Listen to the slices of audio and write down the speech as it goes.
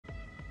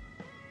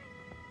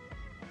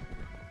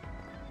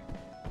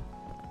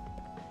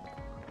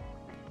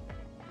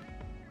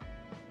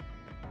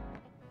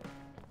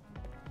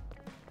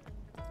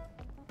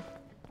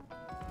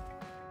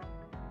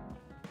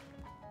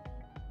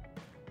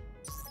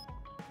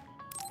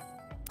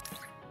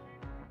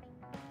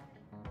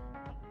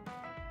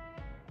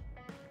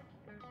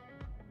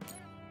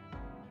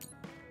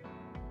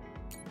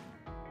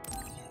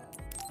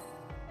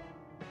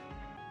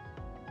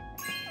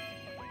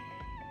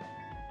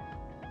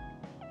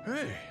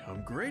Hey,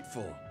 I'm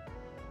grateful.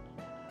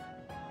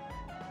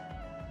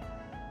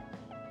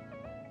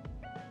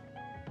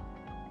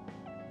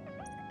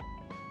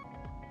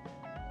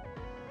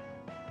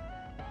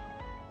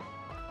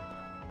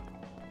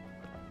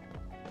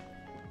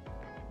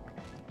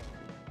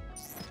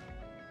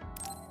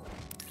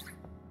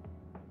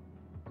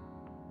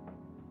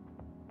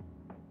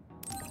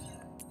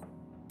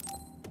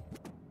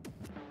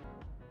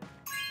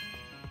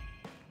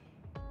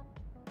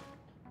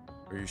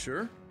 Are you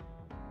sure?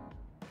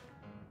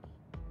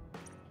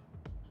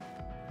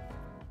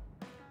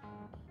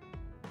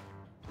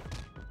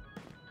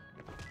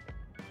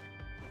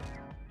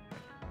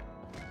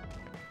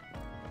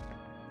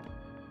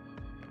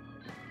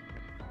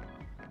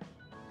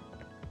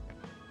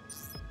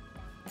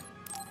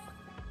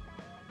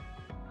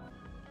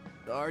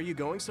 Are you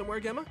going somewhere,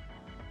 Gemma?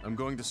 I'm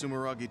going to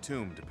Sumeragi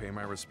Tomb to pay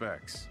my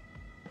respects.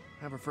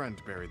 I have a friend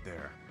buried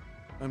there.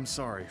 I'm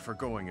sorry for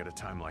going at a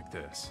time like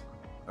this.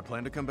 I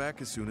plan to come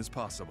back as soon as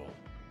possible.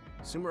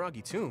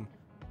 Sumeragi Tomb?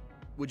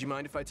 Would you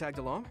mind if I tagged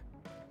along?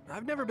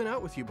 I've never been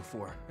out with you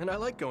before, and I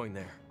like going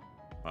there.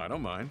 I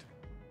don't mind.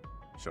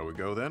 Shall we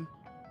go then?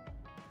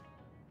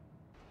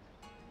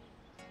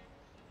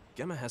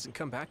 Gemma hasn't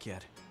come back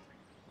yet.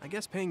 I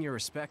guess paying your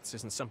respects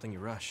isn't something you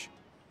rush.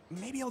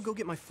 Maybe I'll go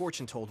get my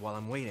fortune told while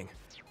I'm waiting.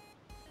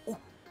 Oh,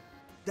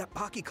 that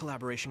Baki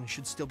collaboration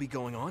should still be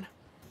going on.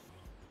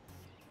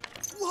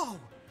 Whoa!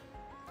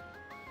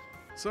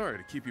 Sorry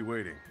to keep you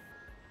waiting.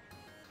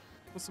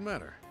 What's the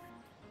matter?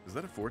 Is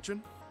that a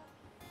fortune?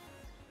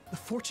 The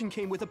fortune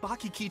came with a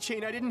Baki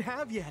keychain I didn't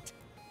have yet.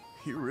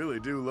 You really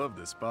do love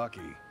this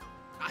Baki.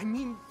 I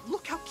mean,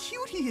 look how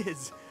cute he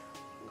is!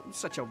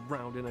 Such a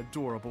round and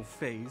adorable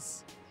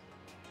face.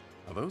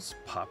 Are those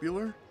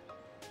popular?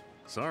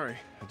 Sorry,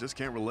 I just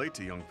can't relate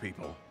to young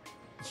people.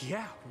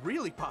 Yeah,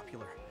 really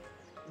popular.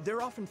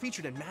 They're often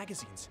featured in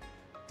magazines.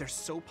 They're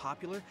so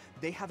popular,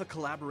 they have a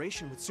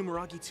collaboration with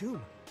Sumeragi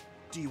Tomb.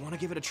 Do you want to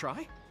give it a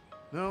try?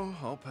 No,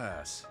 I'll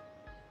pass.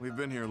 We've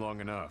been here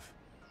long enough.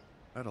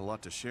 I had a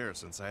lot to share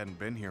since I hadn't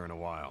been here in a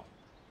while.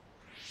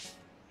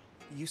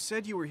 You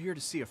said you were here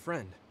to see a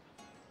friend.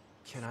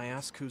 Can I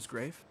ask whose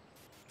grave?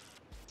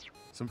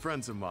 Some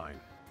friends of mine.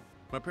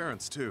 My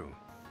parents, too.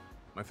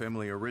 My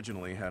family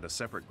originally had a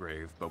separate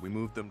grave, but we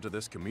moved them to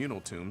this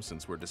communal tomb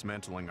since we're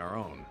dismantling our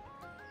own.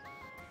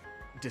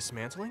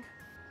 Dismantling?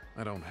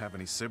 I don't have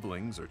any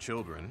siblings or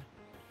children.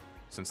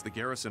 Since the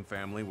Garrison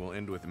family will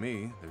end with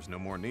me, there's no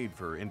more need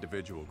for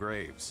individual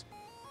graves.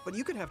 But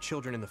you could have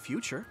children in the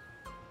future.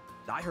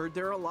 I heard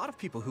there are a lot of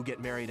people who get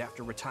married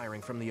after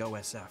retiring from the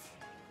OSF.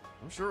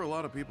 I'm sure a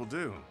lot of people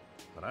do,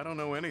 but I don't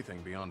know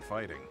anything beyond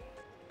fighting.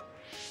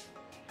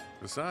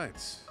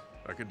 Besides,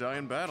 I could die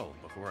in battle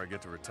before I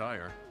get to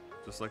retire,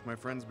 just like my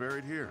friends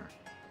buried here.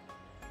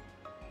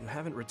 You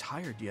haven't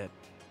retired yet,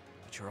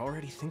 but you're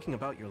already thinking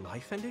about your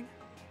life ending?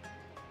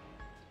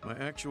 My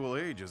actual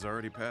age is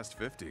already past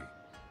 50.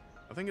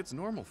 I think it's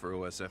normal for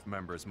OSF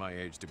members my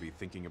age to be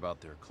thinking about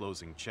their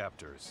closing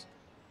chapters.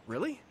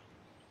 Really?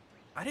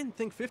 I didn't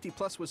think 50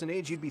 plus was an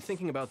age you'd be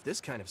thinking about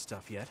this kind of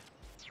stuff yet.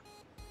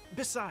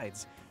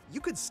 Besides,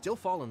 you could still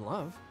fall in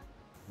love.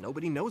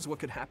 Nobody knows what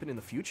could happen in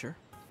the future.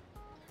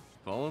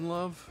 Fall in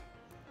love?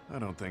 I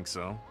don't think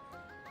so.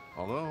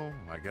 Although,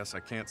 I guess I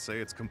can't say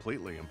it's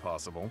completely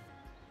impossible.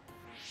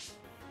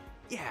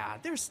 Yeah,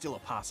 there's still a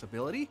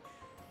possibility.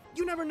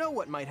 You never know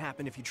what might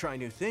happen if you try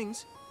new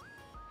things.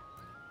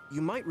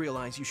 You might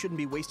realize you shouldn't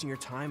be wasting your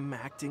time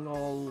acting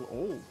all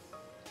old.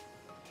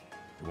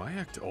 Do I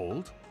act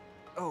old?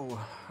 Oh,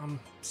 I'm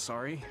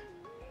sorry.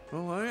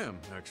 Well, I am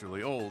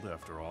actually old,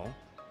 after all.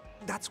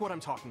 That's what I'm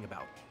talking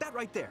about. That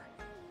right there.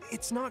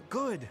 It's not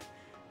good.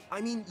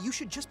 I mean, you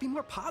should just be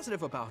more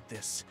positive about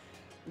this.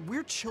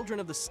 We're children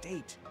of the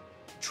state.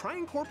 Try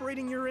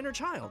incorporating your inner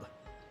child.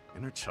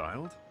 Inner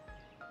child?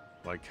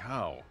 Like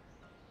how?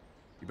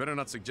 You better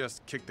not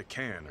suggest kick the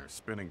can or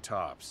spinning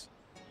tops.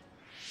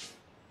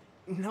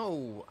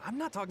 No, I'm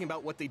not talking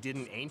about what they did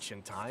in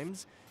ancient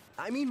times.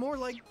 I mean more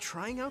like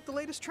trying out the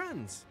latest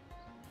trends.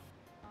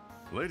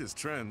 Latest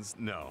trends?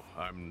 No,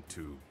 I'm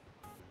too...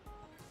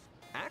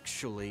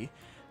 Actually,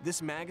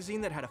 this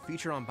magazine that had a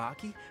feature on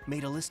Baki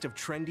made a list of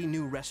trendy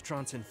new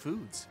restaurants and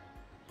foods.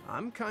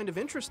 I'm kind of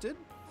interested,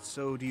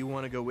 so do you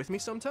want to go with me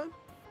sometime?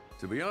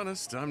 To be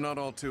honest, I'm not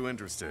all too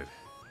interested.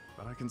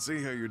 But I can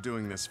see how you're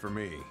doing this for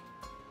me.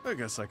 I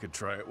guess I could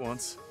try it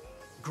once.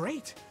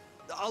 Great!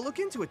 I'll look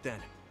into it then.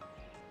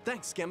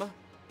 Thanks, Gemma.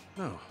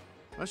 Oh,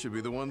 I should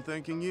be the one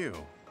thanking you.